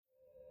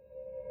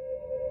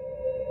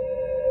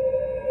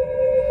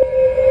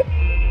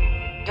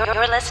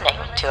You're listening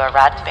to a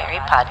Roddenberry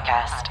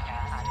podcast.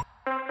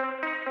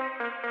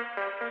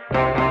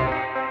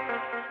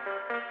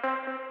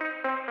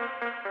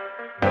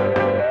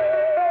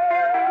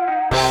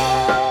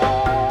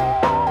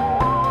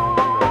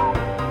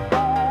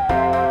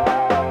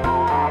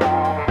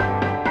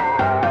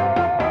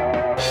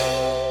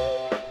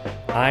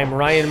 I'm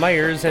Ryan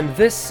Myers, and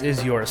this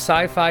is your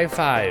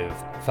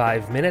SciFi5,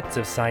 5 minutes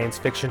of science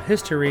fiction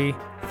history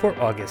for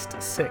August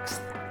 6th.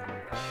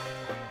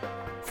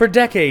 For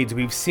decades,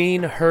 we've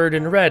seen, heard,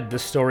 and read the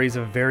stories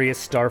of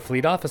various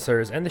Starfleet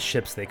officers and the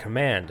ships they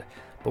command.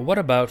 But what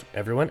about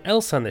everyone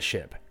else on the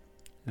ship?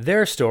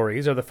 Their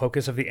stories are the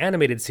focus of the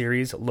animated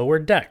series Lower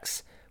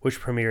Decks, which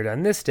premiered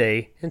on this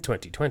day in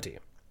 2020.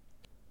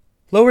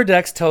 Lower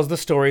Decks tells the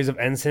stories of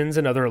ensigns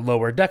and other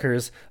lower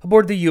deckers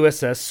aboard the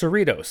USS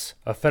Cerritos,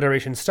 a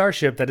Federation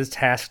starship that is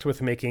tasked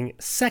with making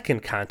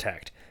second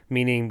contact,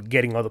 meaning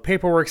getting all the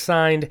paperwork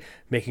signed,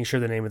 making sure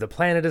the name of the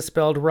planet is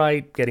spelled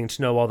right, getting to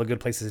know all the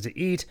good places to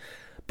eat.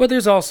 But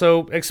there's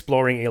also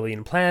exploring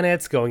alien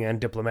planets, going on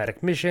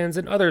diplomatic missions,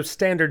 and other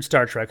standard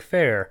Star Trek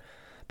fare.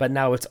 But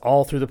now it's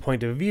all through the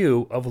point of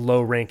view of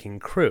low-ranking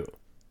crew.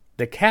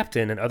 The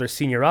captain and other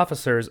senior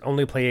officers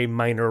only play a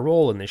minor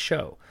role in the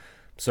show.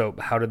 So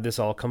how did this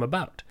all come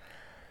about?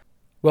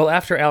 Well,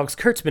 after Alex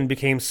Kurtzman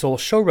became sole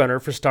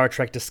showrunner for Star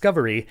Trek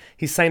Discovery,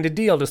 he signed a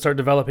deal to start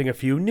developing a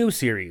few new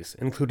series,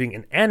 including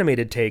an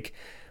animated take,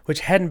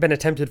 which hadn't been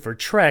attempted for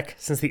Trek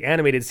since the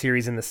animated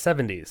series in the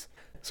 70s.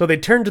 So they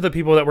turned to the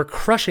people that were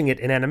crushing it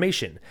in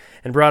animation,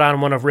 and brought on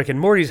one of Rick and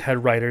Morty's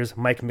head writers,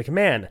 Mike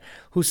McMahon,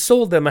 who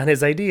sold them on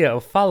his idea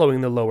of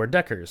following the lower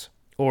deckers.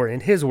 Or,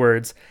 in his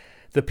words,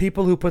 the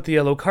people who put the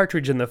yellow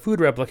cartridge in the food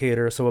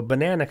replicator so a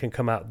banana can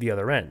come out the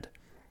other end.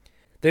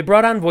 They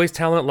brought on voice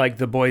talent like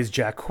the boys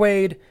Jack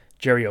Quaid,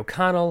 Jerry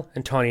O'Connell,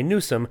 and Tawny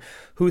Newsome,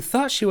 who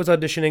thought she was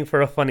auditioning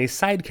for a funny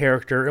side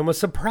character and was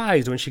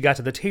surprised when she got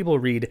to the table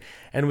read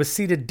and was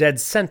seated dead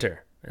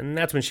center, and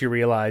that's when she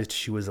realized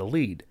she was a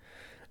lead.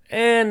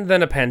 And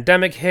then a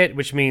pandemic hit,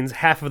 which means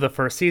half of the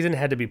first season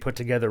had to be put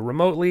together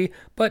remotely,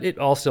 but it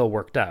all still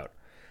worked out.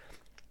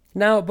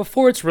 Now,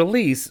 before its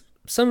release,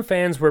 some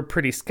fans were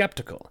pretty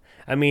skeptical.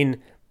 I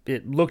mean,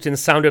 it looked and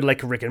sounded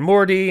like Rick and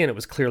Morty, and it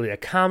was clearly a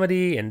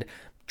comedy, and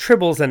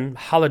tribbles and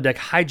holodeck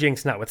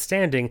hijinks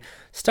notwithstanding,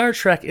 Star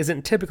Trek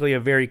isn't typically a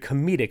very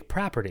comedic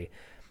property.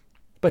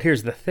 But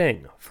here's the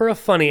thing. For a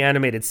funny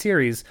animated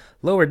series,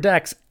 Lower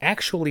Decks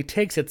actually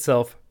takes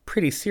itself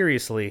pretty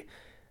seriously,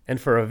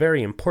 and for a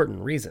very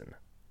important reason.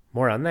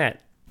 More on that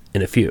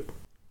in a few.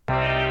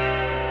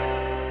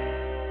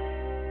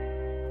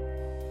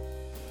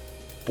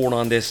 Born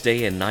on this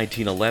day in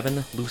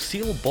 1911,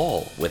 Lucille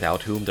Ball,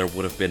 without whom there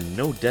would have been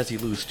no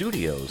Desilu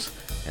Studios,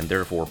 and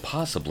therefore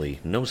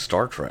possibly no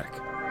Star Trek.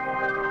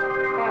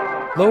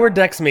 Lower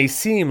Decks may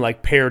seem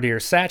like parody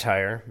or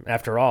satire.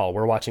 After all,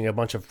 we're watching a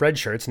bunch of red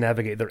shirts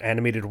navigate their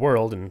animated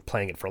world and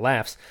playing it for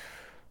laughs,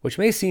 which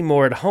may seem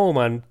more at home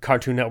on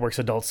Cartoon Network's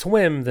Adult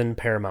Swim than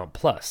Paramount+.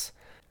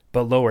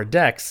 But Lower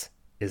Decks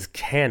is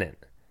canon.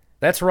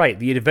 That's right,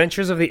 the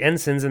adventures of the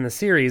ensigns in the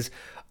series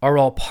are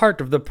all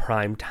part of the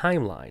Prime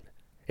timeline.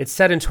 It's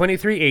set in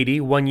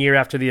 2380, 1 year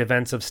after the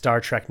events of Star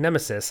Trek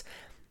Nemesis,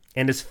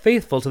 and is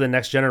faithful to the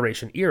Next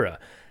Generation era,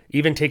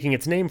 even taking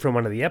its name from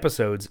one of the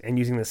episodes and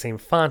using the same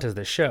font as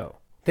the show.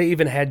 They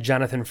even had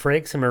Jonathan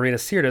Frakes and Marina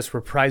Sirtis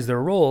reprise their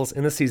roles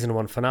in the Season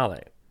 1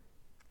 finale.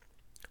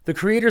 The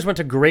creators went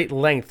to great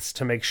lengths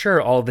to make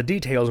sure all of the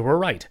details were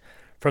right,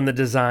 from the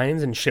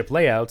designs and ship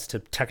layouts to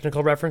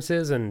technical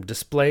references and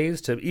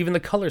displays to even the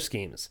color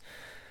schemes.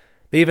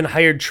 They even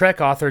hired Trek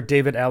author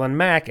David Allen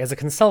Mack as a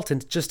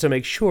consultant just to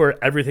make sure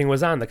everything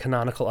was on the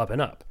canonical up and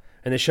up,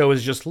 and the show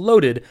is just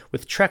loaded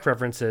with Trek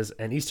references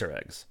and Easter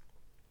eggs.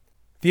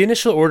 The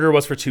initial order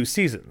was for 2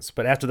 seasons,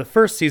 but after the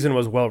first season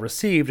was well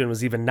received and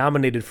was even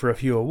nominated for a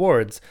few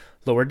awards,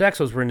 Lower Decks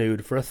was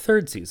renewed for a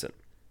 3rd season.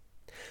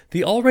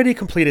 The already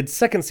completed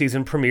 2nd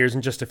season premieres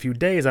in just a few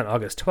days on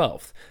August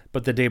 12th,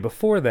 but the day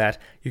before that,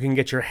 you can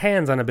get your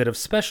hands on a bit of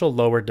special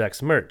Lower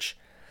Decks merch.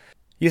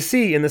 You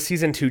see, in the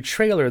Season 2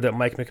 trailer that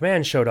Mike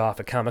McMahon showed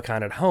off at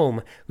Comic-Con at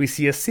home, we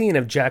see a scene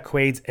of Jack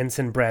Quaid's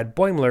Ensign Brad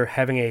Boimler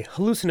having a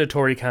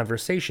hallucinatory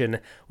conversation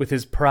with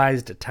his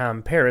prized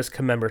Tom Paris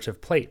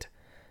commemorative plate.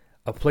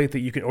 A plate that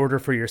you can order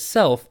for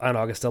yourself on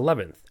August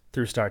 11th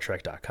through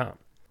StarTrek.com.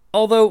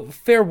 Although,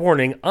 fair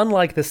warning,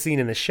 unlike the scene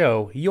in the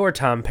show, your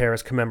Tom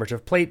Paris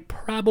commemorative plate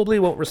probably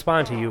won't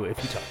respond to you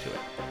if you talk to it.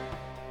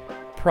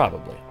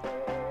 Probably.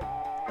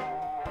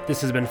 This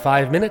has been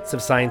 5 minutes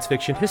of science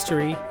fiction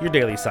history, your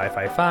daily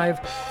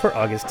SciFi5 for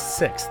August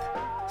 6th.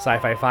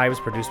 SciFi5 is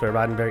produced by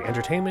Roddenberry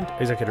Entertainment,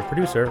 executive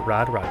producer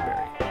Rod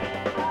Roddenberry.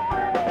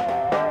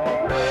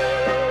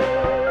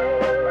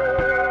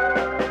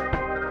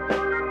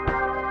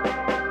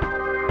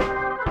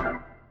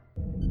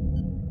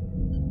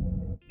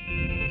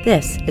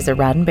 This is a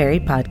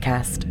Roddenberry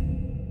podcast.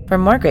 For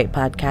more great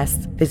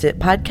podcasts, visit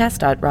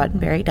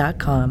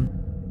podcast.roddenberry.com.